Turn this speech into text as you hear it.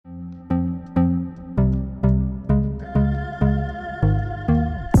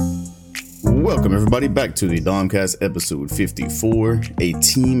Welcome everybody back to the Domcast episode 54. A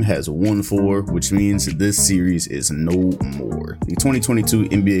team has won 4, which means this series is no more. The 2022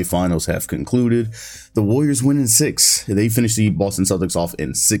 NBA Finals have concluded. The Warriors win in 6. They finished the Boston Celtics off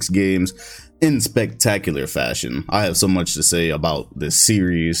in 6 games in spectacular fashion. I have so much to say about this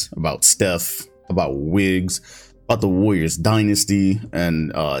series, about Steph, about Wiggs, about the Warriors dynasty,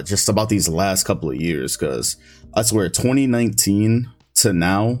 and just about these last couple of years, because I swear 2019 to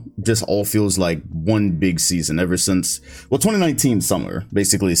now just all feels like one big season ever since, well, 2019 summer,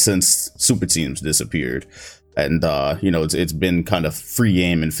 basically since super teams disappeared. And it's been kind of free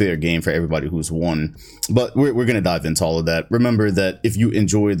game and fair game for everybody who's won. But we're going to dive into all of that. Remember that if you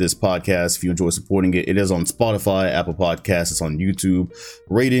enjoy this podcast, if you enjoy supporting it, it is on Spotify, Apple Podcasts, it's on YouTube.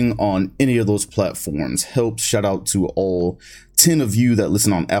 Rating on any of those platforms helps. Shout out to all 10 of you that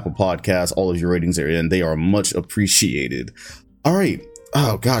listen on Apple Podcasts. All of your ratings are in. They are much appreciated. All right.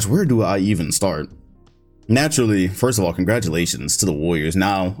 Oh gosh, where do I even start? Naturally, first of all, congratulations to the Warriors.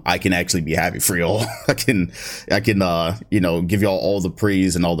 Now I can actually be happy for y'all. I can give y'all all the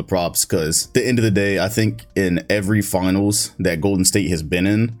praise and all the props, because at the end of the day, I think in every finals that Golden State has been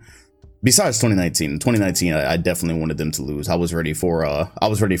in, besides 2019, I definitely wanted them to lose. I was ready for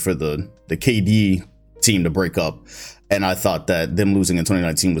the KD team to break up. And I thought that them losing in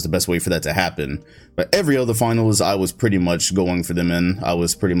 2019 was the best way for that to happen. But every other finals, I was pretty much going for them in. I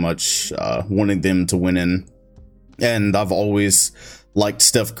was pretty much wanting them to win in. And I've always liked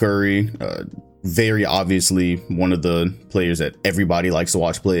Steph Curry. Very obviously one of the players that everybody likes to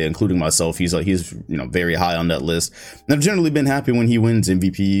watch play, including myself. He's very high on that list. And I've generally been happy when he wins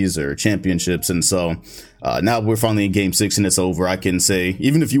MVPs or championships. And so now we're finally in game 6 and it's over. I can say,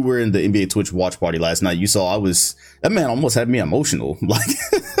 even if you were in the NBA Twitch watch party last night, you saw that man almost had me emotional. Like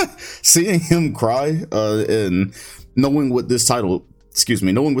seeing him cry and knowing what this title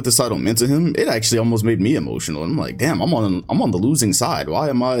meant to him, it actually almost made me emotional. I'm like, damn, I'm on the losing side. Why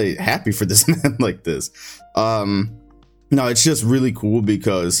am I happy for this man like this? No, it's just really cool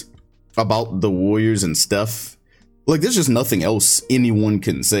because about the Warriors and Steph, like there's just nothing else anyone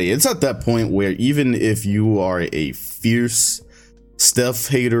can say. It's at that point where even if you are a fierce Steph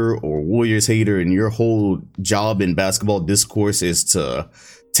hater or Warriors hater and your whole job in basketball discourse is to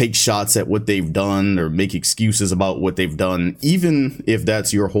take shots at what they've done or make excuses about what they've done, even if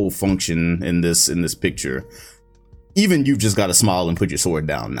that's your whole function in this picture, even you've just got to smile and put your sword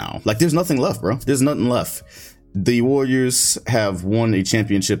down now. Like there's nothing left, bro. There's nothing left. The Warriors have won a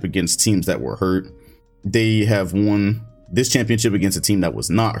championship against teams that were hurt. They have won this championship against a team that was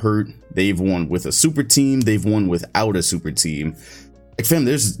not hurt. They've won with a super team. They've won without a super team. Like fam,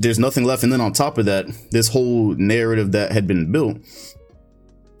 there's nothing left. And then on top of that, this whole narrative that had been built,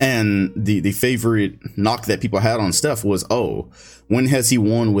 and the favorite knock that people had on Steph was, oh, when has he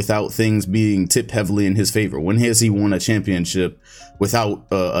won without things being tipped heavily in his favor? When has he won a championship without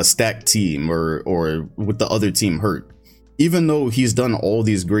a stacked team or with the other team hurt? Even though he's done all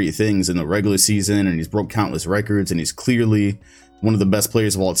these great things in the regular season and he's broke countless records and he's clearly one of the best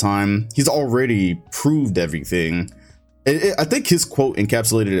players of all time, he's already proved everything. I think his quote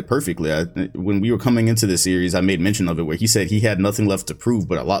encapsulated it perfectly. When we were coming into this series, I made mention of it where he said he had nothing left to prove,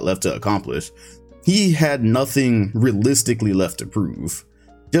 but a lot left to accomplish. He had nothing realistically left to prove,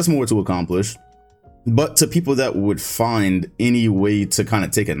 just more to accomplish. But to people that would find any way to kind of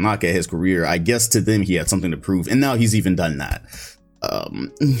take a knock at his career, I guess to them he had something to prove. And now he's even done that.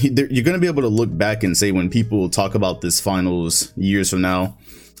 You're going to be able to look back and say, when people talk about this finals years from now,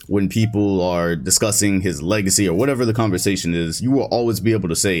 when people are discussing his legacy or whatever the conversation is, you will always be able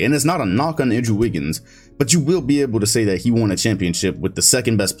to say, and it's not a knock on Andrew Wiggins, but you will be able to say that he won a championship with the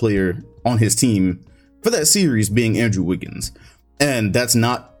second best player on his team for that series being Andrew Wiggins. And that's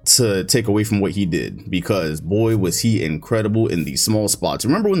not to take away from what he did, because boy, was he incredible in these small spots.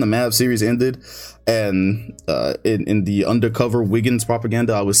 Remember when the Mavs series ended and in the undercover Wiggins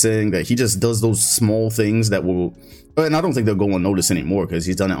propaganda, I was saying that he just does those small things that will, and I don't think they'll go unnoticed anymore because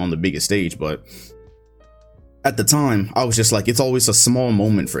he's done it on the biggest stage. But at the time, I was just like, it's always a small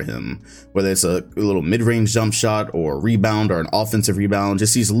moment for him, whether it's a little mid-range jump shot or a rebound or an offensive rebound,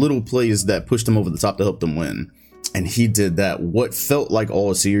 just these little plays that pushed him over the top to help them win. And he did that what felt like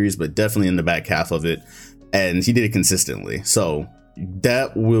all series, but definitely in the back half of it. And he did it consistently. So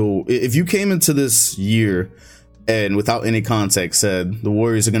that will, if you came into this year and without any context said the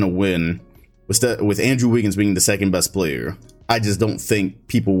Warriors are going to win with Andrew Wiggins being the second best player, I just don't think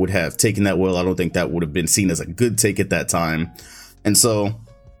people would have taken that well. I don't think that would have been seen as a good take at that time. And so,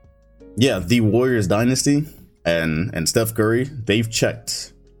 yeah, the Warriors dynasty and Steph Curry, they've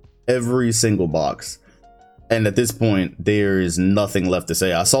checked every single box. And at this point, there is nothing left to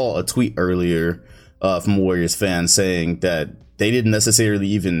say. I saw a tweet earlier from Warriors fans saying that they didn't necessarily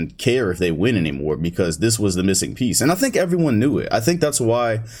even care if they win anymore because this was the missing piece. And I think everyone knew it. I think that's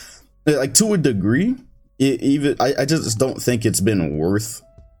why, like, to a degree, I just don't think it's been worth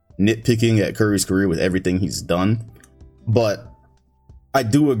nitpicking at Curry's career with everything he's done. But I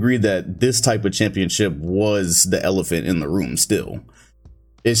do agree that this type of championship was the elephant in the room still.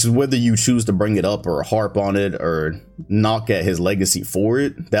 It's whether you choose to bring it up or harp on it or knock at his legacy for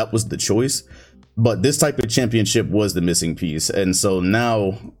it. That was the choice. But this type of championship was the missing piece. And so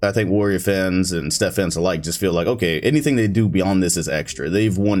now I think Warrior fans and Steph fans alike just feel like, okay, anything they do beyond this is extra.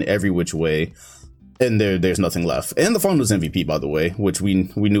 They've won every which way and there's nothing left. And the Finals MVP, by the way, which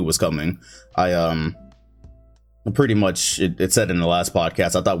we knew was coming. Pretty much it said in the last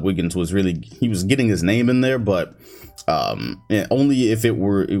podcast, I thought Wiggins was he was getting his name in there, but only if it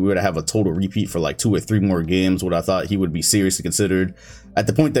were to have a total repeat for like 2 or 3 more games would I thought he would be seriously considered. At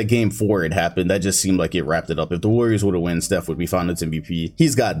the point that game 4 had happened, that just seemed like it wrapped it up. If the Warriors would have won, Steph would be Finals MVP.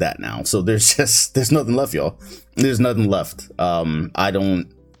 He's got that now, so there's nothing left, y'all. There's nothing left.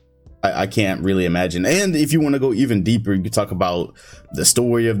 I can't really imagine. And if you want to go even deeper, you could talk about the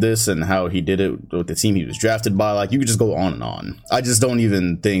story of this and how he did it with the team he was drafted by. Like, you could just go on and on. I just don't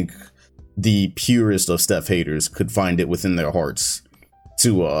even think the purest of Steph haters could find it within their hearts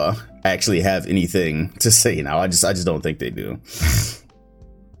to actually have anything to say now. I just don't think they do.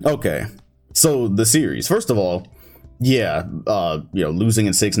 Okay, so the series. First of all, yeah, losing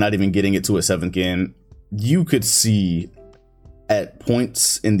in 6, not even getting it to a 7th game. You could see at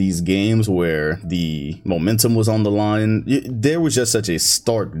points in these games where the momentum was on the line, there was just such a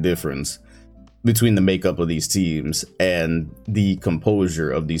stark difference between the makeup of these teams and the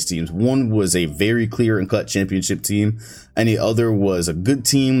composure of these teams. One was a very clear and cut championship team, and the other was a good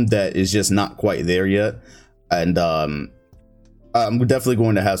team that is just not quite there yet. And we're definitely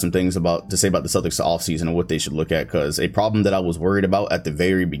going to have some things to say about the Celtics offseason and what they should look at, because a problem that I was worried about at the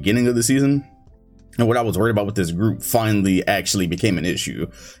very beginning of the season and what I was worried about with this group finally actually became an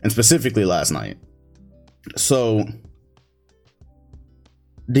issue, and specifically last night. So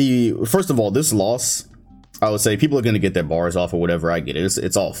first of all, this loss, I would say people are going to get their bars off or whatever. I get it.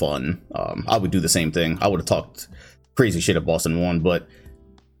 It's all fun. I would do the same thing. I would have talked crazy shit if Boston won, but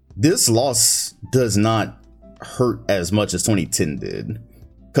this loss does not hurt as much as 2010 did,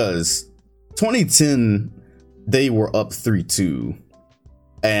 because 2010 they were up 3-2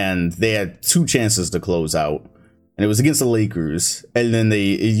 and they had 2 chances to close out, and it was against the Lakers, and then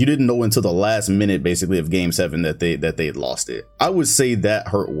you didn't know until the last minute basically of game 7 that they had lost it. I would say that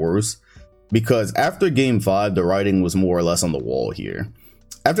hurt worse, because after game 5 the writing was more or less on the wall here.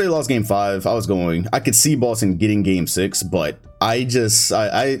 After they lost game 5, I could see Boston getting game 6, but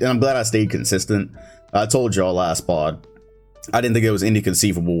and I'm glad I stayed consistent. I told y'all last pod, I didn't think there was any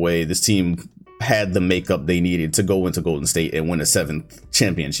conceivable way this team had the makeup they needed to go into Golden State and win a 7th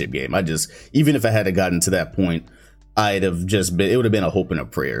championship game. Even if I had gotten to that point, it would have been a hope and a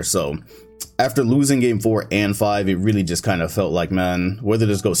prayer. So after losing game 4 and 5, it really just kind of felt like, man, whether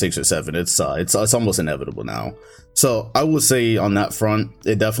this goes 6 or 7, it's almost inevitable now. So I will say on that front,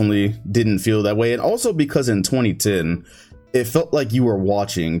 it definitely didn't feel that way. And also because in 2010, it felt like you were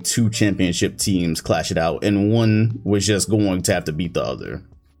watching 2 championship teams clash it out, and one was just going to have to beat the other.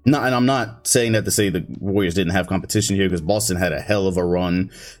 And I'm not saying that to say the Warriors didn't have competition here, because Boston had a hell of a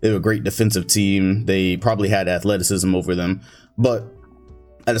run. They were a great defensive team. They probably had athleticism over them. But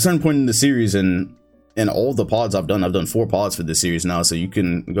at a certain point in the series, and all the pods I've done 4 pods for this series now, so you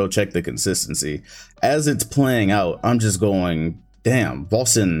can go check the consistency. As it's playing out, I'm just going, damn,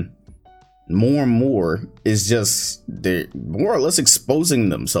 Boston more and more is just, they're more or less exposing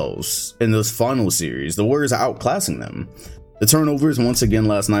themselves in this final series. The Warriors are outclassing them. The turnovers once again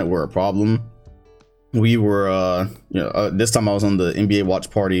last night were a problem. We were this time I was on the NBA watch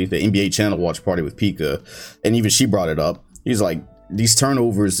party, the NBA channel watch party with Pika, and even she brought it up. He's like, these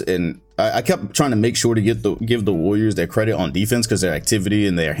turnovers, and I kept trying to make sure to give the Warriors their credit on defense, because their activity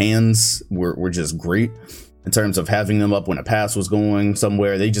and their hands were just great. In terms of having them up when a pass was going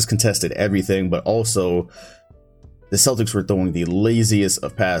somewhere, they just contested everything. But also, the Celtics were throwing the laziest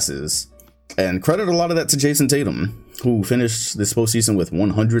of passes. And credit a lot of that to Jason Tatum, who finished this postseason with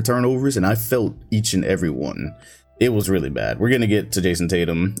 100 turnovers, and I felt each and every one. It was really bad. We're going to get to Jason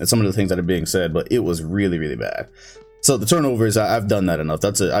Tatum and some of the things that are being said, but it was really, really bad. So the turnovers, I've done that enough.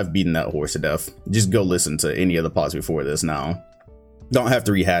 I've beaten that horse to death. Just go listen to any of the pods before this now. Don't have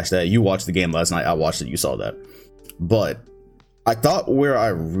to rehash that. You watched the game last night. I watched it. You saw that. But I thought where I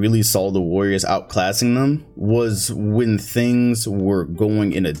really saw the Warriors outclassing them was when things were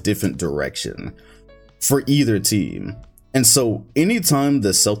going in a different direction. for either team. And so anytime the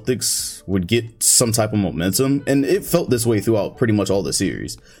Celtics would get some type of momentum, and it felt this way throughout pretty much all the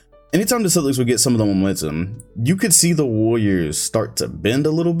series, anytime the Celtics would get some of the momentum, you could see the Warriors start to bend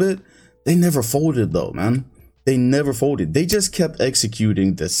a little bit. They never folded though, man. They never folded. They just kept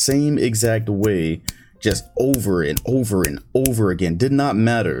executing the same exact way, just over and over and over again. Did not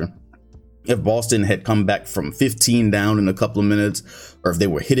matter if Boston had come back from 15 down in a couple of minutes, or if they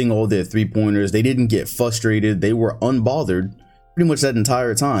were hitting all their 3-pointers. They didn't get frustrated. They were unbothered pretty much that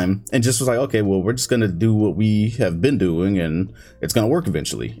entire time, and just was like, okay, well, we're just going to do what we have been doing, and it's going to work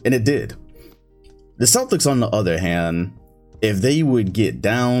eventually. And it did. The Celtics, on the other hand, if they would get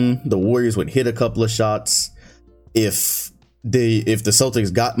down, the Warriors would hit a couple of shots. If the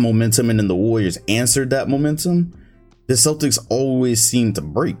Celtics got momentum and then the Warriors answered that momentum, the Celtics always seemed to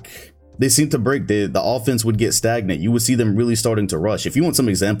break. They seemed to break. The offense would get stagnant. You would see them really starting to rush. If you want some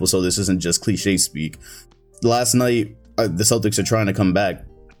examples, so this isn't just cliche speak, last night the Celtics are trying to come back.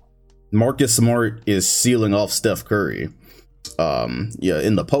 Marcus Smart is sealing off Steph Curry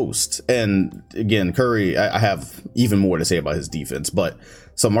in the post. And again, Curry, I have even more to say about his defense, but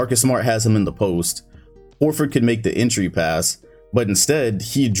so Marcus Smart has him in the post. Horford could make the entry pass, but instead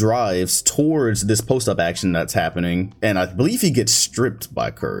he drives towards this post-up action that's happening, and I believe he gets stripped by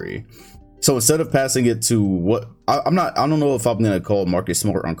Curry. So instead of passing it to what I don't know if I'm going to call Marcus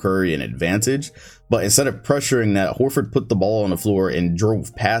Smart on Curry an advantage, but instead of pressuring that, Horford put the ball on the floor and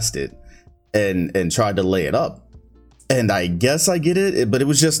drove past it and tried to lay it up. And I guess I get it, but it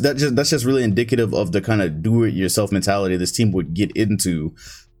was that's just really indicative of the kind of do-it-yourself mentality this team would get into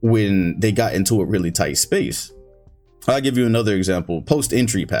when they got into a really tight space. I'll give you another example.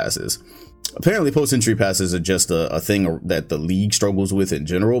 Post-entry passes. Apparently post-entry passes are just a thing that the league struggles with in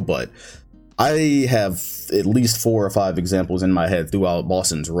general, but I have at least 4 or 5 examples in my head throughout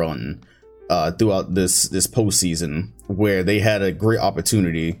Boston's run, throughout this postseason, where they had a great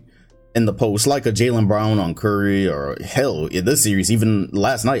opportunity in the post, like a Jaylen Brown on Curry, or hell, in this series, even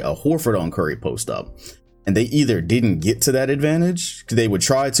last night, a Horford on Curry post up. And they either didn't get to that advantage, they would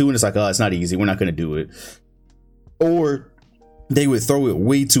try to, and it's like, oh, it's not easy, we're not going to do it. Or they would throw it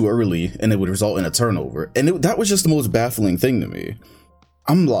way too early, and it would result in a turnover. And that was just the most baffling thing to me.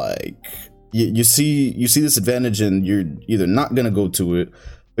 I'm like, you see this advantage, and you're either not going to go to it, or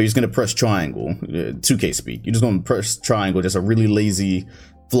you're just going to press triangle, 2K speak. You're just going to press triangle, just a really lazy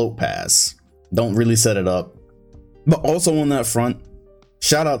float pass. Don't really set it up. But also on that front,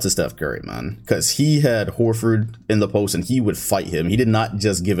 shout out to Steph Curry, man, because he had Horford in the post and he would fight him. He did not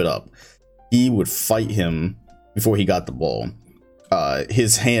just give it up. He would fight him before he got the ball.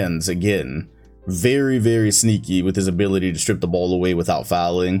 His hands, again, very, very sneaky with his ability to strip the ball away without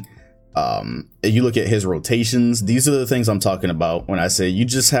fouling. You look at his rotations. These are the things I'm talking about when I say you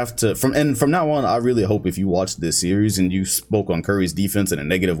just have to, from now on, I really hope if you watch this series and you spoke on Curry's defense in a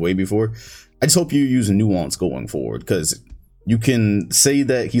negative way before, I just hope you use nuance going forward, because you can say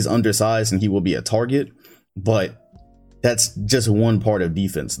that he's undersized and he will be a target, but that's just one part of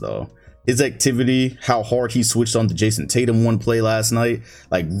defense, though. His activity, how hard he switched on to Jason Tatum one play last night,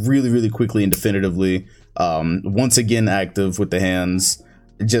 like really, really quickly and definitively. Once again, active with the hands,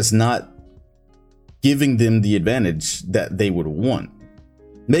 just not giving them the advantage that they would want,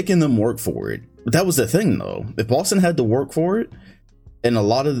 making them work for it. But that was the thing, though. If Boston had to work for it in a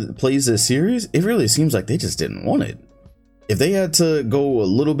lot of the plays this series, it really seems like they just didn't want it. If they had to go a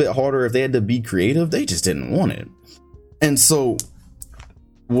little bit harder, if they had to be creative, they just didn't want it. And so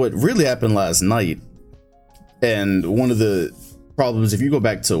what really happened last night, and one of the problems, if you go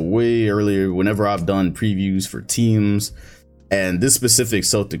back to way earlier, whenever I've done previews for teams and this specific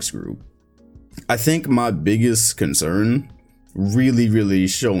Celtics group, I think my biggest concern really, really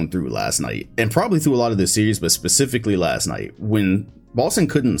shone through last night, and probably through a lot of this series, but specifically last night, when Boston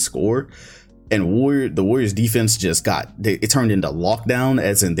couldn't score. And the Warriors defense just it turned into lockdown,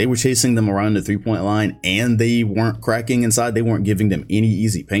 as in they were chasing them around the 3-point line and they weren't cracking inside. They weren't giving them any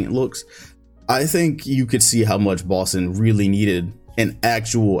easy paint looks. I think you could see how much Boston really needed an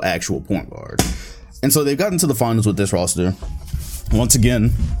actual point guard. And so they've gotten to the finals with this roster. Once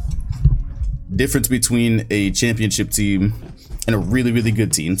again, difference between a championship team and a really, really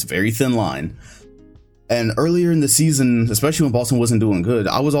good team. It's a very thin line. And earlier in the season, especially when Boston wasn't doing good,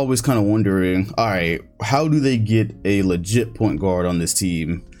 I was always kind of wondering, all right, how do they get a legit point guard on this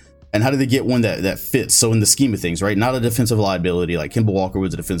team? And how do they get one that fits? So in the scheme of things, right? Not a defensive liability, like Kemba Walker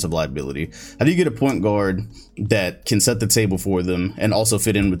was a defensive liability. How do you get a point guard that can set the table for them and also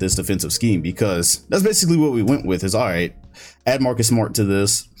fit in with this defensive scheme? Because that's basically what we went with, is all right, add Marcus Smart to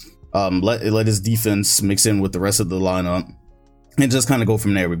this, let his defense mix in with the rest of the lineup. and just kind of go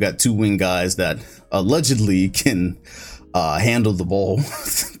from there. We've got two wing guys that allegedly can handle the ball,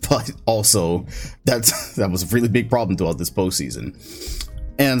 but also that was a really big problem throughout this postseason.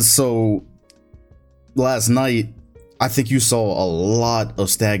 And so last night, I think you saw a lot of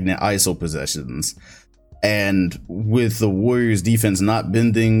stagnant ISO possessions, and with the Warriors defense not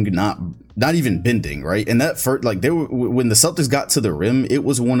bending, not even bending, right? And that first, like, when the Celtics got to the rim, it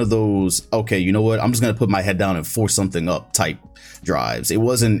was one of those, okay, you know what, I'm just gonna put my head down and force something up type drives. It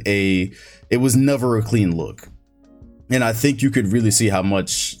was never a clean look. And I think you could really see how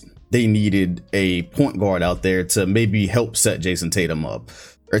much they needed a point guard out there to maybe help set Jason Tatum up,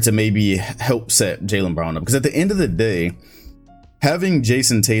 or to maybe help set Jaylen Brown up. Because at the end of the day, having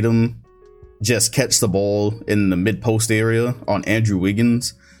Jason Tatum just catch the ball in the mid-post area on Andrew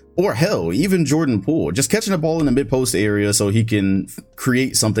Wiggins, or hell, even Jordan Poole, just catching the ball in the mid-post area so he can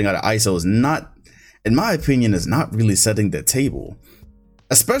create something out of ISO is not, in my opinion, is not really setting the table.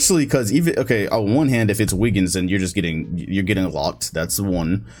 Especially because even, okay, on one hand, if it's Wiggins and you're getting locked, that's the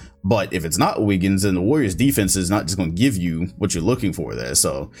one. But if it's not Wiggins, then the Warriors defense is not just going to give you what you're looking for there.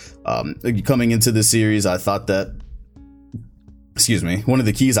 So coming into this series, I thought that, one of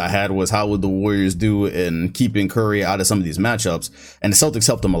the keys I had was how would the Warriors do in keeping Curry out of some of these matchups. And the Celtics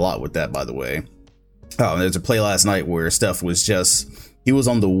helped them a lot with that, by the way. There's a play last night where Steph was he was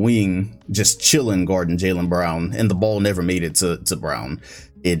on the wing, just chilling, guarding Jaylen Brown, and the ball never made it to Brown.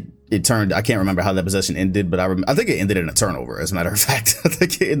 It turned, I can't remember how that possession ended, but I think it ended in a turnover, as a matter of fact. I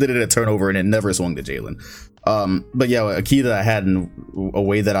think it ended in a turnover, and it never swung to Jaylen. But yeah, a key that I had in a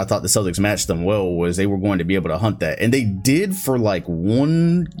way that I thought the Celtics matched them well was they were going to be able to hunt that. And they did for like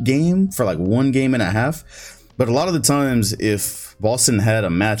one game and a half. But a lot of the times, if Boston had a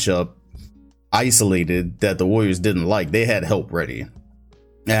matchup isolated that the Warriors didn't like, they had help ready.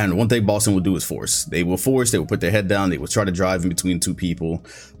 And one thing Boston would do is force. They would put their head down. They would try to drive in between two people.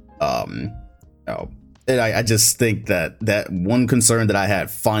 And I just think that one concern that I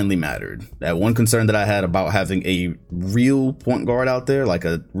had finally mattered. That one concern that I had about having a real point guard out there, like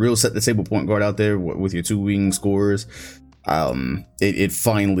a real set the table point guard out there with your two wing scorers, it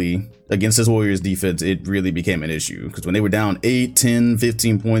finally, against this Warriors defense, it really became an issue. Because when they were down 8, 10,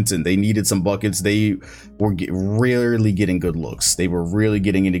 15 points and they needed some buckets, they were rarely getting good looks. They were really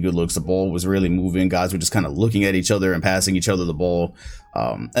getting any good looks. The ball was really moving. Guys were just kind of looking at each other and passing each other the ball.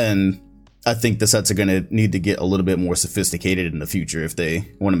 And I think the sets are going to need to get a little bit more sophisticated in the future if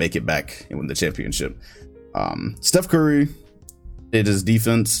they want to make it back and win the championship. Steph Curry did his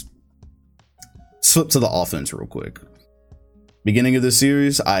defense. Flip to the offense real quick. Beginning of the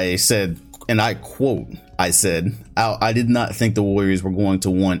series, I said, and I quote, I did not think the Warriors were going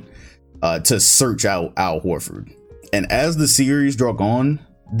to want to search out Al Horford. And as the series drug on,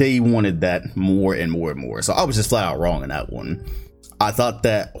 they wanted that more and more and more. So I was just flat out wrong in that one. I thought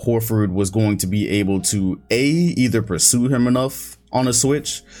that Horford was going to be able to either pursue him enough on a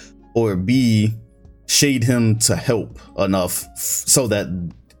switch, or B, shade him to help enough so that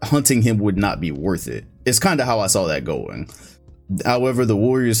hunting him would not be worth it. It's kind of how I saw that going. However, the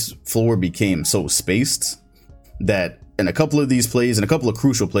Warriors floor became so spaced that in a couple of these plays, and a couple of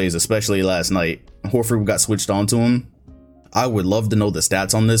crucial plays, especially last night, Horford got switched onto him. I would love to know the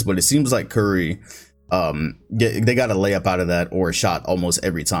stats on this, but it seems like Curry, they got a layup out of that or a shot almost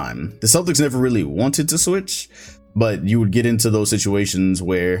every time. The Celtics never really wanted to switch, but you would get into those situations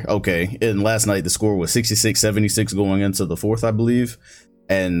where, okay, and last night the score was 66-76 going into the fourth, I believe.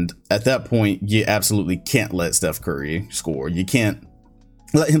 And at that point, you absolutely can't let Steph Curry score. You can't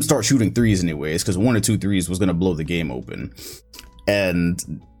let him start shooting threes anyways, because 1 or 2 threes was going to blow the game open.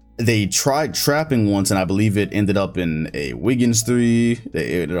 And they tried trapping once, and I believe it ended up in a Wiggins 3.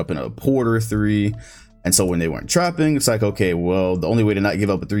 They ended up in a Porter 3. And so when they weren't trapping, it's like, okay, well, the only way to not give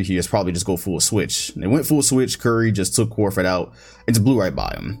up a 3 here is probably just go full switch. And they went full switch. Curry just took Horford out and just blew right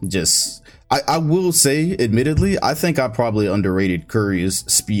by him. I will say, admittedly, I think I probably underrated Curry's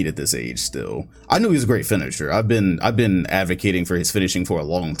speed at this age still. I knew he was a great finisher. I've been advocating for his finishing for a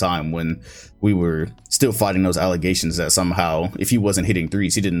long time when we were still fighting those allegations that somehow if he wasn't hitting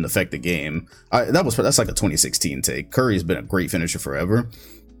threes, he didn't affect the game. That's like a 2016 take. Curry's been a great finisher forever.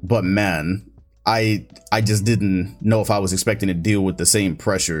 But man, I just didn't know if I was expecting to deal with the same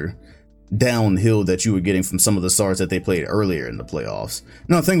pressure downhill that you were getting from some of the stars that they played earlier in the playoffs.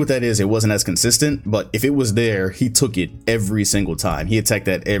 Now, the thing with that is it wasn't as consistent, but if it was there, he took it every single time. He attacked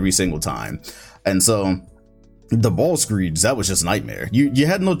that every single time. And so the ball screens, that was just a nightmare. You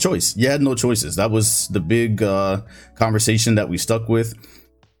had no choice. You had no choices. That was the big conversation that we stuck with.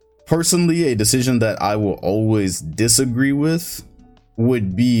 Personally, a decision that I will always disagree with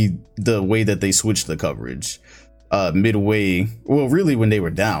would be the way that they switched the coverage. midway. Well, really, when they were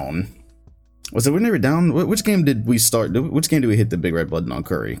down. Was it when they were down? Which game did we start? Which game did we hit the big red button on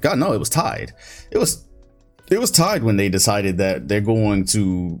Curry? God, no, it was tied. It was tied when they decided that they're going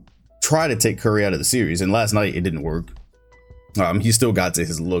to try to take Curry out of the series. And last night it didn't work. He still got to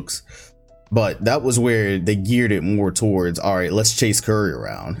his looks, but that was where they geared it more towards, all right, let's chase Curry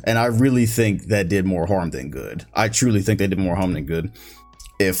around. And I really think that did more harm than good. I truly think they did more harm than good.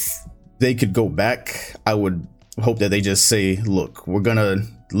 If they could go back, I would hope that they just say, look, we're gonna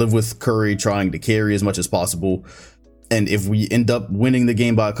live with Curry trying to carry as much as possible, and if we end up winning the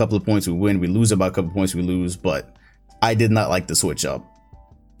game by a couple of points, we win. We lose it by a couple of points, we lose. But I did not like the switch up.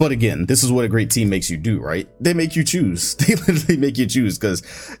 But again, this is what a great team makes you do, right? They make you choose. They literally make you choose, because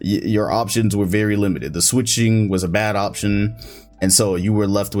your options were very limited. The switching was a bad option, and so you were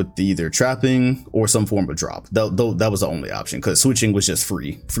left with either trapping or some form of drop. That was the only option, because switching was just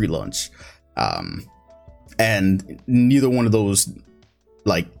free lunch. And neither one of those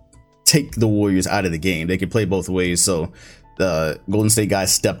like take the Warriors out of the game. They could play both ways. So the Golden State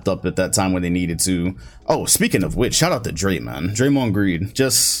guys stepped up at that time when they needed to. Oh, speaking of which, shout out to Dre, man. Draymond Green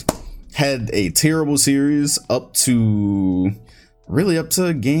just had a terrible series up to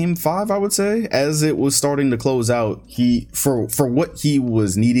game 5, I would say. As it was starting to close out, he for what he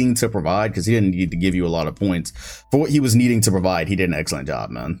was needing to provide, because he didn't need to give you a lot of points. For what he was needing to provide, he did an excellent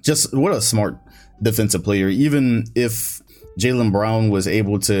job, man. Just what a smart defensive player. Even if Jaylen Brown was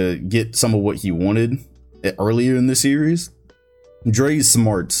able to get some of what he wanted earlier in the series, Dre's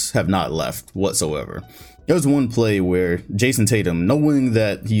smarts have not left whatsoever. There was one play where Jason Tatum, knowing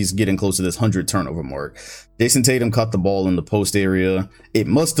that he's getting close to this 100 turnover mark, Jason Tatum caught the ball in the post area. It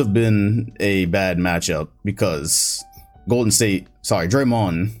must have been a bad matchup, because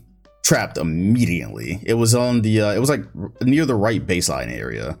Draymond trapped immediately. It was on the it was like near the right baseline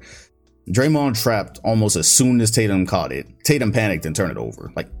area. Draymond trapped almost as soon as Tatum caught it. Tatum panicked and turned it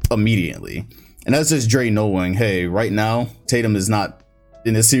over, like, immediately. And that's just Dre knowing, hey, right now, Tatum is not,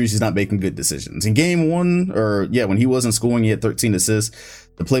 in this series, he's not making good decisions. In game 1, when he wasn't scoring, he had 13 assists.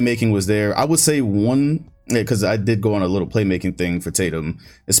 The playmaking was there. I would say because I did go on a little playmaking thing for Tatum,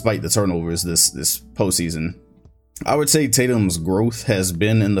 despite the turnovers this postseason. I would say Tatum's growth has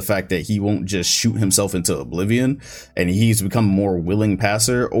been in the fact that he won't just shoot himself into oblivion, and he's become a more willing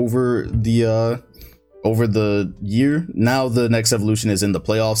passer over the year. Now the next evolution is in the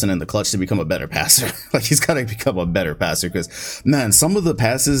playoffs and in the clutch to become a better passer. Like, he's got to become a better passer, because, man, some of the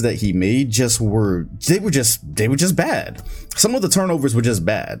passes that he made they were just bad. Some of the turnovers were just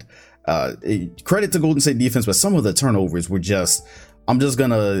bad. Credit to Golden State defense, but some of the turnovers were just, I'm just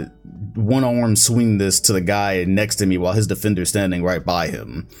gonna one arm swing this to the guy next to me while his defender's standing right by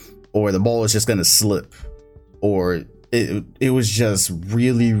him, or the ball is just gonna slip, or it was just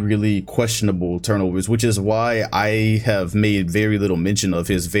really, really questionable turnovers, which is why I have made very little mention of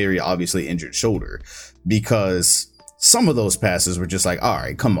his very obviously injured shoulder, because some of those passes were just like, all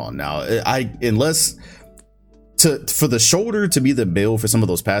right, come on now. For the shoulder to be the bail for some of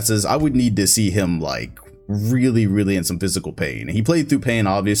those passes, I would need to see him like really, really in some physical pain. He played through pain,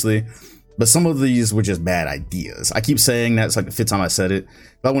 obviously, but some of these were just bad ideas. I keep saying that, it's like the 5th time I said it,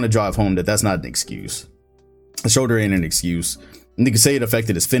 but I want to drive home that that's not an excuse. The shoulder ain't an excuse. And you can say it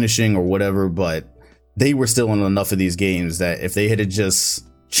affected his finishing or whatever, but they were still in enough of these games that if they had just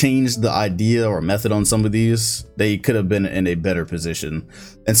changed the idea or method on some of these, they could have been in a better position.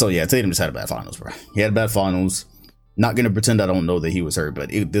 And so, yeah, Tatum just had a bad finals, bro. He had bad finals. Not going to pretend I don't know that he was hurt, but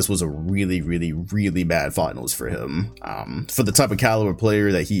this was a really, really, really bad finals for him. For the type of caliber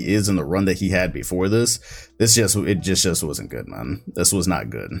player that he is and the run that he had before this, it just wasn't good, man. This was not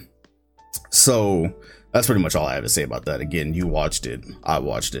good. So that's pretty much all I have to say about that. Again, you watched it. I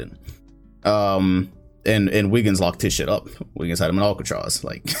watched it. And Wiggins locked his shit up. Wiggins had him in Alcatraz.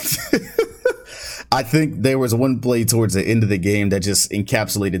 Like, I think there was one play towards the end of the game that just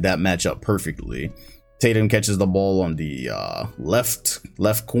encapsulated that matchup perfectly. Tatum catches the ball on the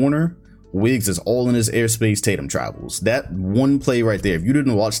left corner. Wiggs is all in his airspace. Tatum travels. That one play right there, if you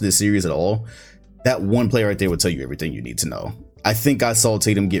didn't watch this series at all, that one play right there would tell you everything you need to know. I think I saw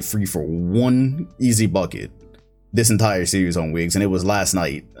Tatum get free for one easy bucket this entire series on Wiggs, and it was last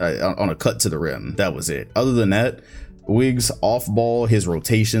night on a cut to the rim. That was it. Other than that, Wiggs off ball, his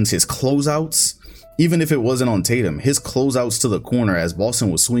rotations, his closeouts, even if it wasn't on Tatum, his closeouts to the corner as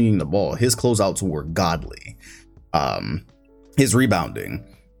Boston was swinging the ball, his closeouts were godly. His rebounding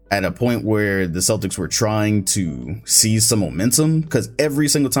at a point where the Celtics were trying to seize some momentum, because every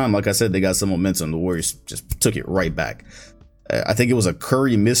single time, like I said, they got some momentum, the Warriors just took it right back. I think it was a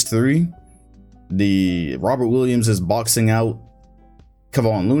Curry missed 3. The Robert Williams is boxing out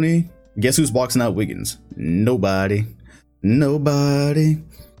Kevon Looney, Guess who's boxing out Wiggins? Nobody.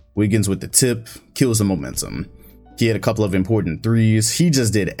 Wiggins with the tip kills the momentum. He had a couple of important threes. He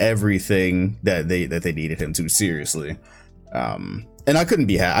just did everything that they needed him to, seriously. And I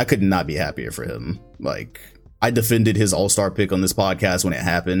could not be happier for him. Like, I defended his all-star pick on this podcast when it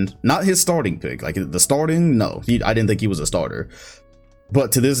happened. Not his starting pick. Like, the starting, no. I didn't think he was a starter.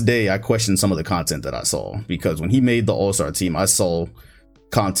 But to this day, I question some of the content that I saw. Because when he made the all-star team, I saw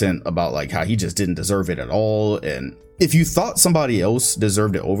content about, like, how he just didn't deserve it at all. And if you thought somebody else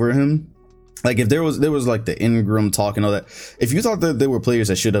deserved it over him, like, if there was like the Ingram talk and all that, if you thought that there were players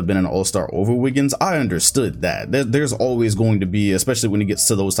that should have been an all-star over Wiggins, I understood that. There's always going to be, especially when it gets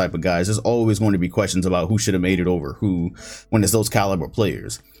to those type of guys, there's always going to be questions about who should have made it over who when it's those caliber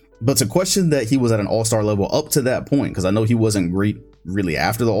players. But to question that he was at an all-star level up to that point, because I know he wasn't great really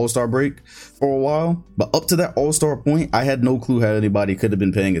after the all-star break for a while, but up to that all-star point, I had no clue how anybody could have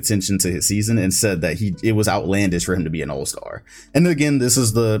been paying attention to his season and said that it was outlandish for him to be an all-star. And again, this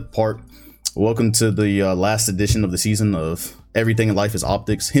is the part. Welcome to the last edition of the season of Everything in Life is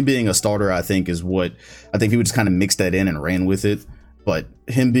Optics. Him being a starter, I think people just kind of mixed that in and ran with it. But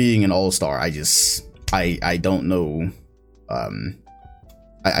him being an all-star, I don't know.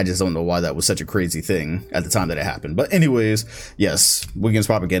 I just don't know why that was such a crazy thing at the time that it happened. But anyways, yes, Wiggins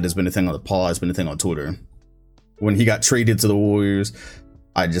propaganda has been a thing on the pod. It's been a thing on Twitter. When he got traded to the Warriors,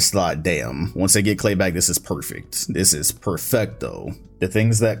 I just thought, damn, once they get Klay back, this is perfect. This is perfecto. The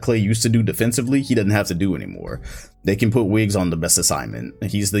things that Klay used to do defensively, he doesn't have to do anymore. They can put Wiggs on the best assignment.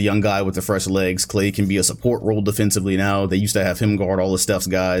 He's the young guy with the fresh legs. Klay can be a support role defensively now. They used to have him guard all of Steph's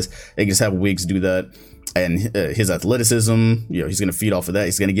guys. They can just have Wiggs do that. And his athleticism, he's going to feed off of that.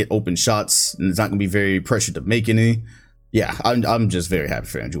 He's going to get open shots, and it's not going to be very pressured to make any. Yeah, I'm just very happy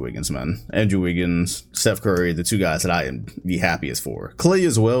for Andrew Wiggins, man. Andrew Wiggins, Steph Curry, the two guys that I am the happiest for. Klay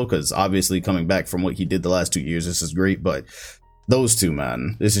as well, because obviously coming back from what he did the last 2 years, this is great. But those two,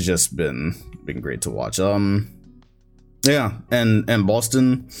 man, this has just been great to watch. Yeah, and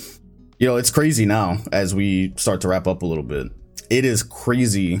Boston, it's crazy now as we start to wrap up a little bit. It is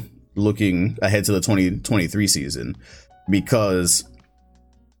crazy looking ahead to the 2023 season, because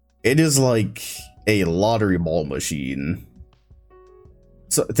it is like a lottery ball machine.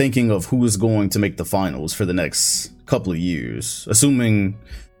 So thinking of who is going to make the finals for the next couple of years, assuming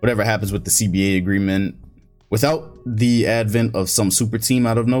whatever happens with the CBA agreement, without the advent of some super team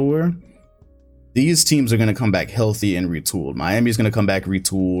out of nowhere, these teams are going to come back healthy and retooled. Miami's going to come back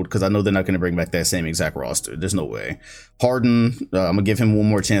retooled, because I know they're not going to bring back that same exact roster. There's no way. Harden, I'm going to give him one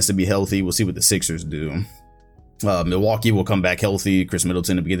more chance to be healthy. We'll see what the Sixers do. Milwaukee will come back healthy. Chris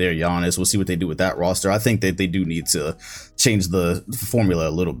Middleton will be there. Giannis. We'll see what they do with that roster. I think that they do need to change the formula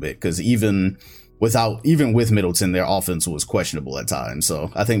a little bit, because even with Middleton, their offense was questionable at times. So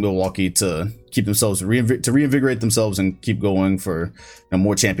I think Milwaukee, to keep themselves to reinvigorate themselves and keep going for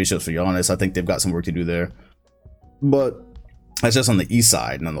more championships for Giannis, I think they've got some work to do there. But that's just on the east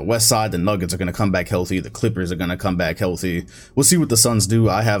side. And on the west side, the Nuggets are going to come back healthy. The Clippers are going to come back healthy. We'll see what the Suns do.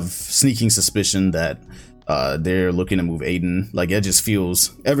 I have sneaking suspicion that they're looking to move Aiden. Like, it just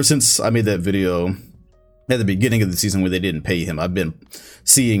feels, ever since I made that video at the beginning of the season where they didn't pay him, I've been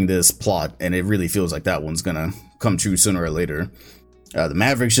seeing this plot, and it really feels like that one's gonna come true sooner or later. The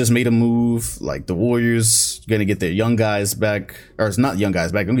Mavericks just made a move. Like, the Warriors gonna get their young guys back, or it's not young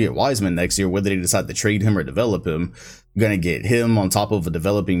guys back. They're gonna get Wiseman next year, whether they decide to trade him or develop him. Gonna get him on top of a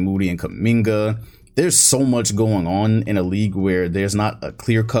developing Moody and Kuminga. There's so much going on in a league where there's not a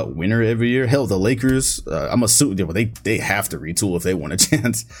clear-cut winner every year. Hell, the Lakers, I'm assuming they have to retool if they want a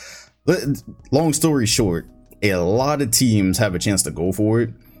chance. But long story short, a lot of teams have a chance to go for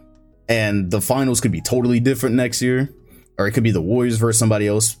it, and the finals could be totally different next year, or it could be the Warriors versus somebody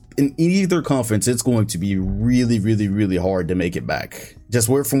else. In either conference, it's going to be really, really, really hard to make it back. Just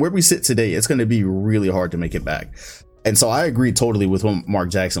from where we sit today, it's going to be really hard to make it back. And so I agree totally with what Mark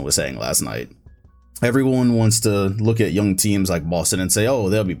Jackson was saying last night. Everyone wants to look at young teams like Boston and say, oh,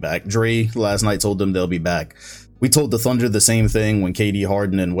 they'll be back. Dre last night told them they'll be back. We told the Thunder the same thing when KD,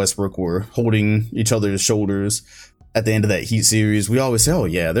 Harden, and Westbrook were holding each other's shoulders at the end of that Heat series. We always say, oh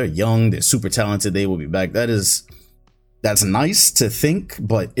yeah, they're young, they're super talented, they will be back. That's nice to think,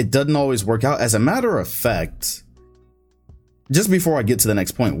 but it doesn't always work out. As a matter of fact, just before I get to the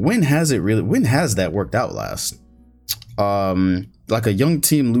next point, when has that worked out last? Like a young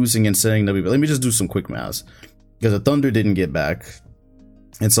team losing and saying they'll be back. Let me just do some quick math, because the Thunder didn't get back.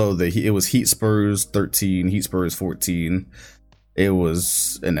 And so it was Heat Spurs 13, Heat Spurs 14.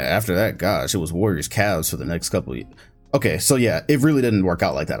 And after that, gosh, it was Warriors Cavs for the next couple of years. Okay, so yeah, it really didn't work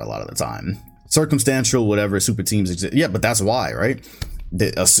out like that a lot of the time. Circumstantial, whatever, super teams exist. Yeah, but that's why, right?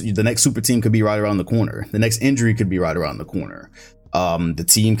 The next super team could be right around the corner. The next injury could be right around the corner. The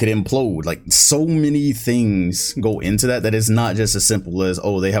team could implode. Like, so many things go into that is not just as simple as,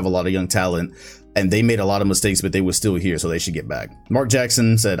 oh, they have a lot of young talent and they made a lot of mistakes, but they were still here, so they should get back. Mark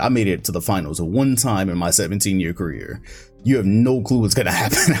Jackson said, I made it to the finals one time in my 17-year career. You have no clue what's going to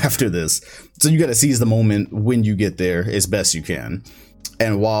happen after this. So you got to seize the moment when you get there as best you can.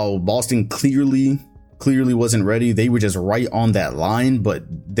 And while Boston clearly wasn't ready, they were just right on that line, but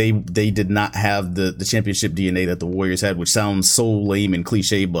they did not have the championship DNA that the Warriors had, which sounds so lame and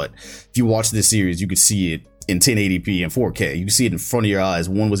cliche, but if you watch this series, you could see it in 1080p and 4K. You can see it in front of your eyes.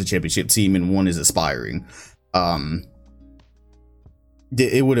 One was a championship team and one is aspiring.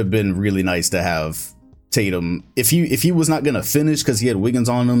 It would have been really nice to have Tatum, if he was not going to finish because he had Wiggins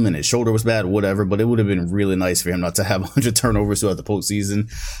on him and his shoulder was bad, whatever, but it would have been really nice for him not to have 100 turnovers throughout the postseason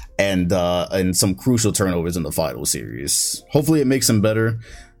and some crucial turnovers in the final series. Hopefully it makes him better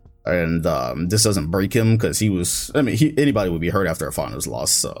and this doesn't break him, because anybody would be hurt after a finals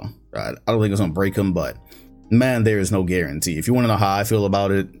loss, so I don't think it's going to break him, but man, there is no guarantee. If you want to know how I feel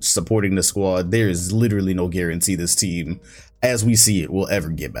about it, supporting the squad, there is literally no guarantee this team, as we see it, will ever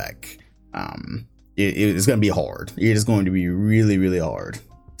get back. It's going to be hard. It is going to be really, really hard.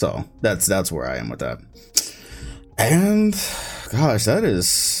 So that's where I am with that. And gosh, that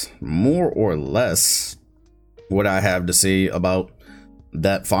is more or less what I have to say about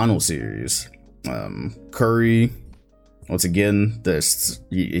that final series. Curry, once again,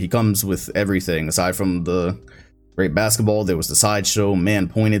 he comes with everything. Aside from the great basketball, there was the sideshow. Man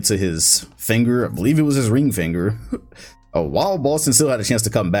pointed to his finger. I believe it was his ring finger. While Boston still had a chance to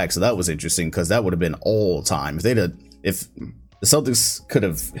come back, so that was interesting, because that would have been all time. If the Celtics could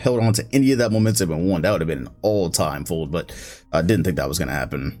have held on to any of that momentum and won, that would have been an all-time fold, but I didn't think that was going to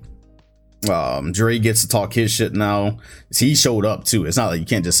happen. Dre gets to talk his shit now. He showed up too. It's not like you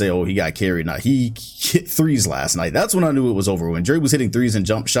can't just say, oh, he got carried. Now, he hit threes last night. That's when I knew it was over. When Dre was hitting threes and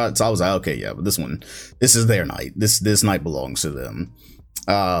jump shots, I was like, okay, yeah, but this is their night. This night belongs to them.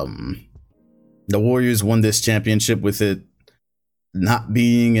 The Warriors won this championship with it not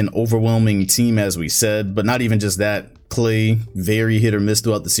being an overwhelming team, as we said, but not even just that. Clay, very hit or miss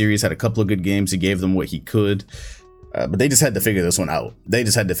throughout the series, had a couple of good games. He gave them what he could, but they just had to figure this one out.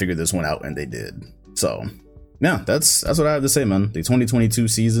 And they did. So, yeah, that's what I have to say, man. The 2022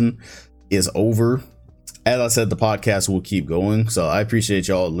 season is over. As I said, the podcast will keep going, so I appreciate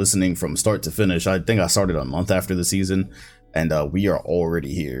y'all listening from start to finish. I think I started a month after the season, and we are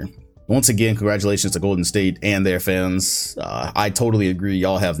already here. Once again, congratulations to Golden State and their fans. I totally agree.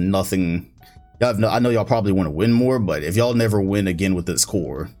 Y'all have nothing. I know y'all probably want to win more, but if y'all never win again with this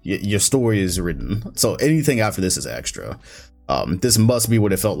core, your story is written. So anything after this is extra. This must be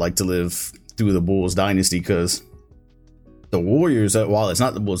what it felt like to live through the Bulls dynasty, because the Warriors, while it's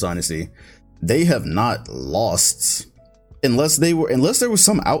not the Bulls dynasty, they have not lost unless there was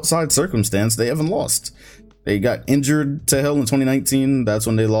some outside circumstance. They haven't lost. They got injured to hell in 2019. That's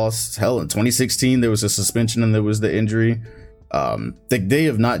when they lost. Hell, in 2016, there was a suspension and there was the injury. They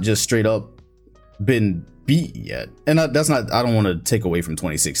have not just straight up been beat yet. And that's not, I don't want to take away from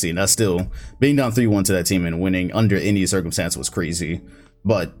 2016. That's still, being down 3-1 to that team and winning under any circumstance was crazy.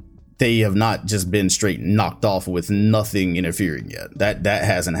 But they have not just been straight knocked off with nothing interfering yet. That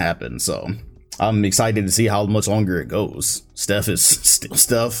hasn't happened. So I'm excited to see how much longer it goes. Steph is still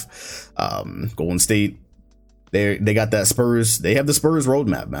Steph. Golden State, they got that Spurs. They have the Spurs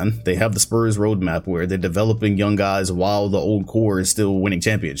roadmap, man. They have the Spurs roadmap where they're developing young guys while the old core is still winning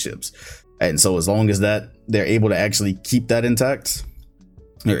championships. And so as long as that they're able to actually keep that intact,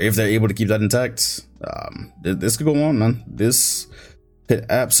 or if they're able to keep that intact, this could go on, man. This could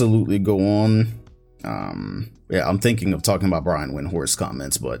absolutely go on. Yeah, I'm thinking of talking about Brian Windhorst's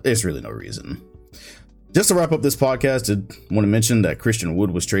comments, but there's really no reason. Just to wrap up this podcast, I want to mention that Christian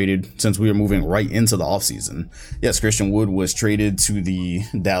Wood was traded, since we are moving right into the offseason. Yes, Christian Wood was traded to the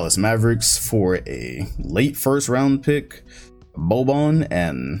Dallas Mavericks for a late first round pick, Boban,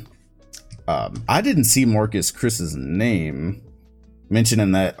 and I didn't see Marcus Chris's name mentioned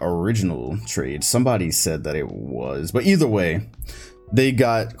in that original trade. Somebody said that it was, but either way, they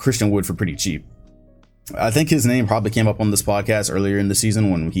got Christian Wood for pretty cheap. I think his name probably came up on this podcast earlier in the season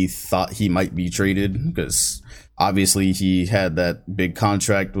when he thought he might be traded, because obviously he had that big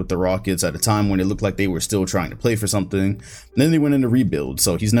contract with the Rockets at a time when it looked like they were still trying to play for something. And then they went into rebuild,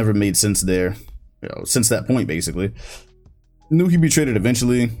 so he's never made sense there, since that point, basically. Knew he'd be traded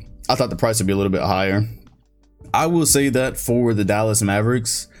eventually. I thought the price would be a little bit higher. I will say that for the Dallas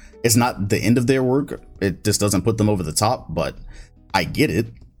Mavericks, it's not the end of their work. It just doesn't put them over the top, but I get it.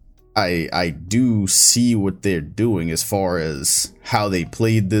 I do see what they're doing as far as how they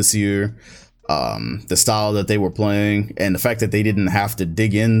played this year, the style that they were playing, and the fact that they didn't have to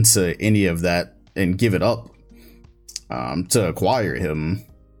dig into any of that and give it up to acquire him.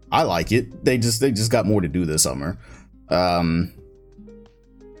 I like it. They just got more to do this summer. I'm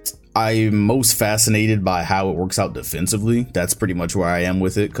most fascinated by how it works out defensively. That's pretty much where I am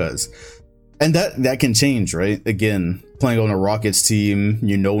with it, and that can change, right? Again, playing on a Rockets team,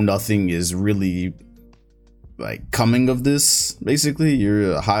 nothing is really like coming of this. Basically,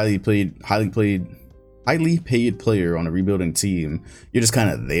 you're a highly paid player on a rebuilding team. You're just kind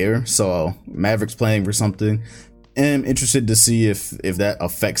of there. So Mavericks playing for something. I'm interested to see if that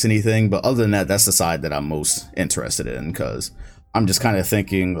affects anything. But other than that, that's the side that I'm most interested in, because I'm just kind of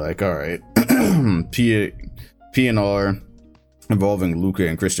thinking like, all right, PNR involving Luka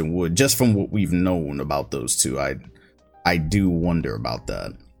and Christian Wood, just from what we've known about those two, I do wonder about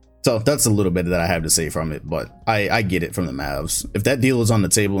that. So that's a little bit that I have to say from it, but I get it from the Mavs. If that deal is on the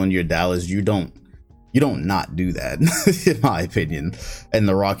table and you're Dallas, you don't not do that, in my opinion. And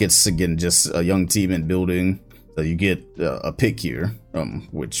the Rockets, again, just a young team in building. So you get a pick here,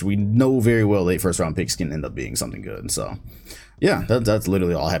 which we know very well late first round picks can end up being something good. So yeah, that's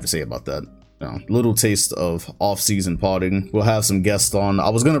literally all I have to say about that. Little taste of off-season potting. We'll have some guests on. I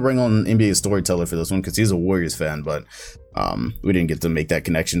was going to bring on NBA Storyteller for this one because he's a Warriors fan, but we didn't get to make that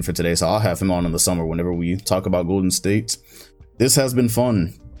connection for today. So I'll have him on in the summer whenever we talk about Golden State. This has been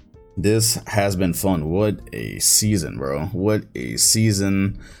fun. What a season, bro. What a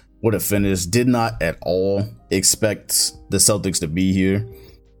season. What a finish. Did not at all expect the Celtics to be here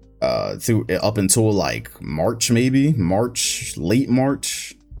up until like late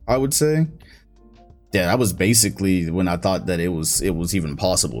March, I would say. Yeah, that was basically when I thought that it was even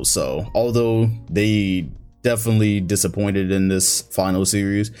possible. So although they definitely disappointed in this final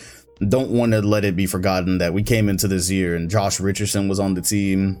series, don't want to let it be forgotten that we came into this year and Josh Richardson was on the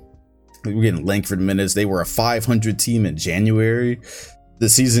team. We were getting Langford minutes. They were a 500 team in January. The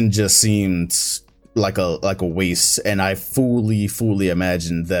season just seemed like a waste, and I fully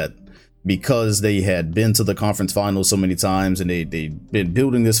imagined that because they had been to the conference finals so many times and they'd been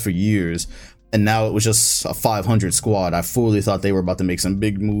building this for years, and now it was just a 500 squad. I fully thought they were about to make some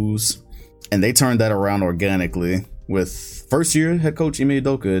big moves, and they turned that around organically with first year head coach Ime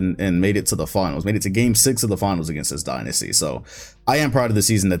Udoka and made it to the finals, made it to game 6 of the finals against this Dynasty. So I am proud of the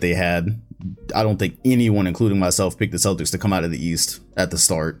season that they had. I don't think anyone, including myself, picked the Celtics to come out of the East at the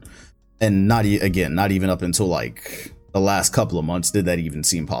start, and not even up until like the last couple of months did that even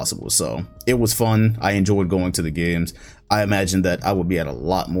seem possible. So it was fun. I enjoyed going to the games. I imagine that I will be at a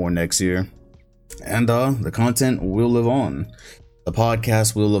lot more next year, and the content will live on. The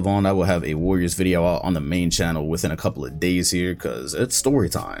podcast will live on. I will have a Warriors video out on the main channel within a couple of days here because it's story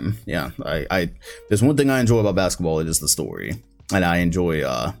time. Yeah, there's one thing I enjoy about basketball. It is the story, and I enjoy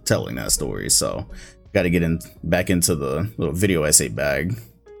telling that story. So got to get back into the little video essay bag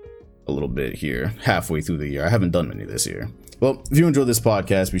a little bit here halfway through the year. I haven't done many this year. Well, if you enjoyed this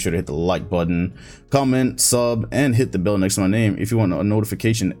podcast, be sure to hit the like button, comment, sub, and hit the bell next to my name if you want a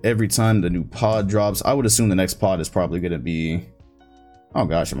notification every time the new pod drops. I would assume the next pod is probably going to be, oh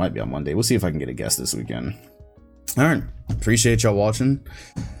gosh, it might be on Monday. We'll see if I can get a guest this weekend. All right. Appreciate y'all watching.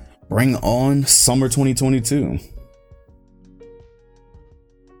 Bring on summer 2022.